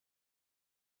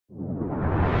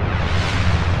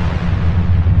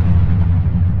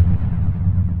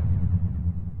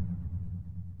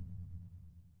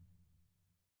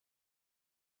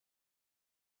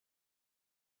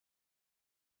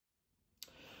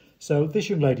So this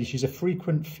young lady, she's a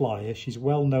frequent flyer. She's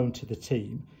well known to the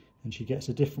team and she gets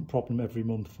a different problem every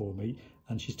month for me.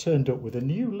 And she's turned up with a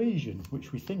new lesion,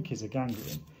 which we think is a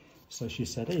ganglion. So she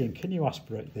said, Ian, can you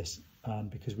aspirate this? And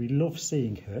because we love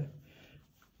seeing her,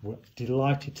 we're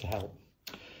delighted to help.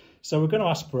 So we're going to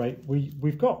aspirate.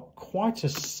 We've got quite a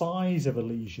size of a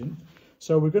lesion.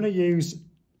 So we're going to use,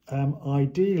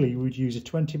 ideally, we'd use a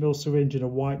 20mm syringe and a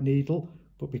white needle.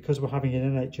 But because we're having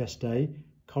an NHS day,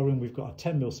 Corinne, we've got a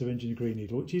 10mm syringe and a green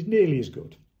needle, which is nearly as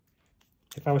good.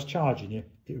 If I was charging you,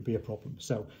 it would be a problem.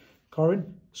 So,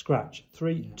 Corinne, scratch.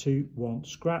 3, 2, 1,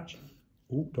 scratch.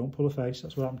 Oh, don't pull a face.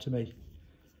 That's what happened to me.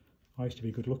 I used to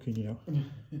be good looking, you know.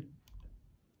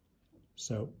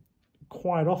 So,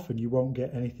 quite often you won't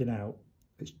get anything out.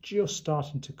 It's just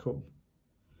starting to come.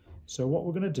 So what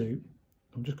we're going to do,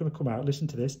 I'm just going to come out. Listen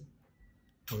to this.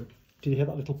 Did you hear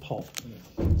that little pop?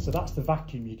 Yeah. So that's the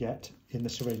vacuum you get in the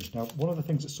syringe. Now, one of the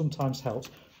things that sometimes helps,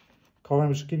 Corinne,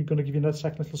 I'm just going to give you another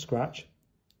second little scratch,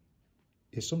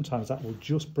 is sometimes that will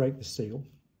just break the seal.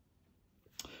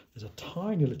 There's a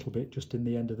tiny little bit just in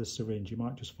the end of the syringe. You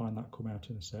might just find that come out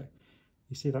in a sec.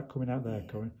 You see that coming out there,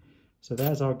 Corinne? So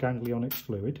there's our ganglionic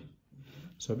fluid.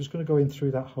 So I'm just going to go in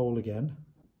through that hole again.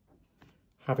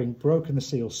 Having broken the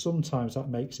seal, sometimes that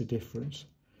makes a difference.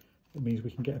 It means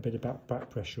we can get a bit of back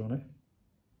pressure on it.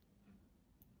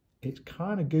 It's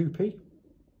kind of goopy.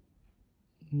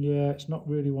 Yeah, it's not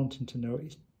really wanting to know.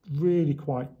 It's really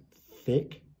quite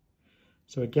thick.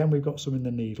 So again, we've got some in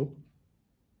the needle.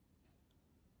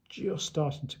 Just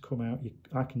starting to come out.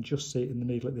 I can just see it in the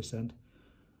needle at this end.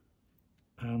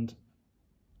 And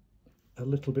a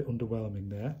little bit underwhelming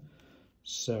there.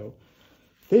 So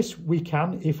this we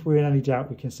can, if we're in any doubt,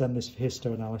 we can send this for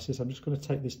histoanalysis. I'm just going to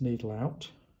take this needle out.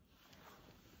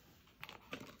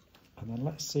 And then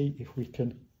let's see if we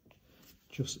can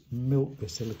just milk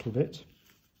this a little bit.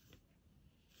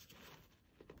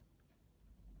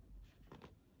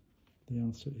 The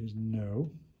answer is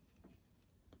no.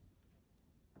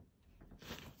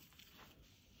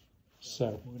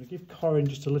 So we're going to give Corinne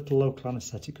just a little local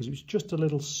anaesthetic because it was just a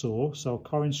little sore. So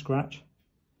Corinne, scratch.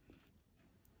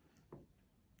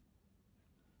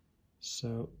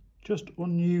 So just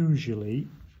unusually,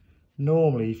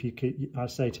 normally if you could, I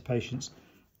say to patients,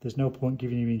 there's no point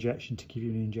giving you an injection to give you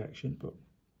an injection, but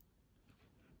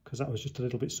because that was just a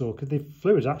little bit sore. Because the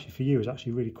fluid actually for you is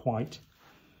actually really quite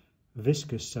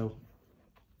viscous, so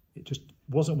it just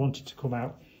wasn't wanting to come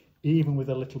out, even with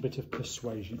a little bit of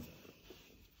persuasion.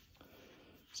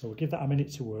 So we'll give that a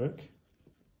minute to work.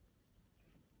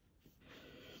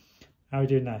 How are we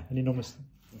doing now? Any numbers?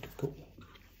 Cool.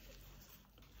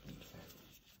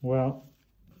 Well,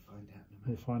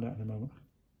 we'll find out in a moment.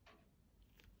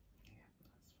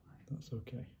 That's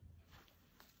okay.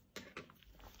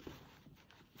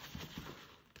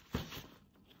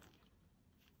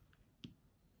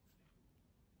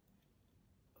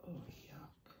 Oh,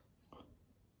 yuck.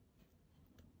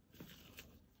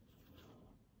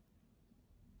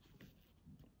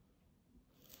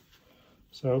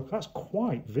 So that's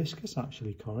quite viscous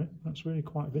actually, Corinne. That's really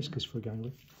quite viscous for a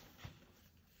ganglion.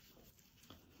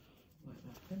 Like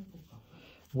that pimple popper.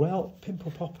 Well,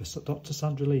 Pimple Popper, Dr.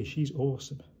 Sandra Lee, she's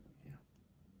awesome.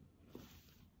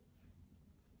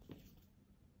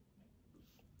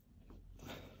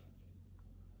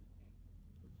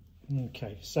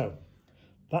 Okay, so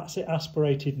that's it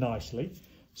aspirated nicely.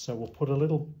 So we'll put a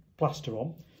little plaster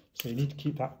on. So you need to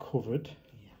keep that covered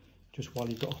just while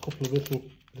you've got a couple of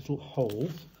little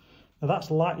holes. Now that's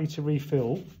likely to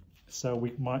refill, so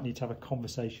we might need to have a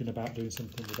conversation about doing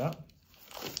something with that.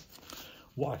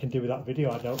 What I can do with that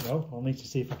video, I don't know. I'll need to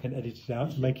see if I can edit it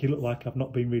out to make it look like I've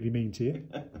not been really mean to you.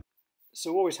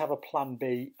 So always have a plan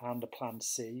B and a plan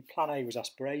C. Plan A was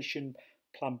aspiration,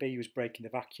 plan B was breaking the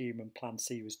vacuum, and plan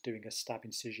C was doing a stab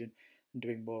incision and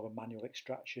doing more of a manual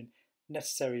extraction.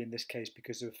 Necessary in this case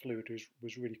because the fluid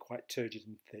was really quite turgid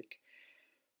and thick.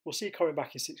 We'll see Corinne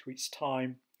back in 6 weeks'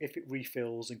 time. If it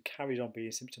refills and carries on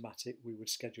being symptomatic, we would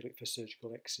schedule it for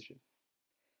surgical excision.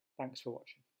 Thanks for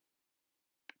watching.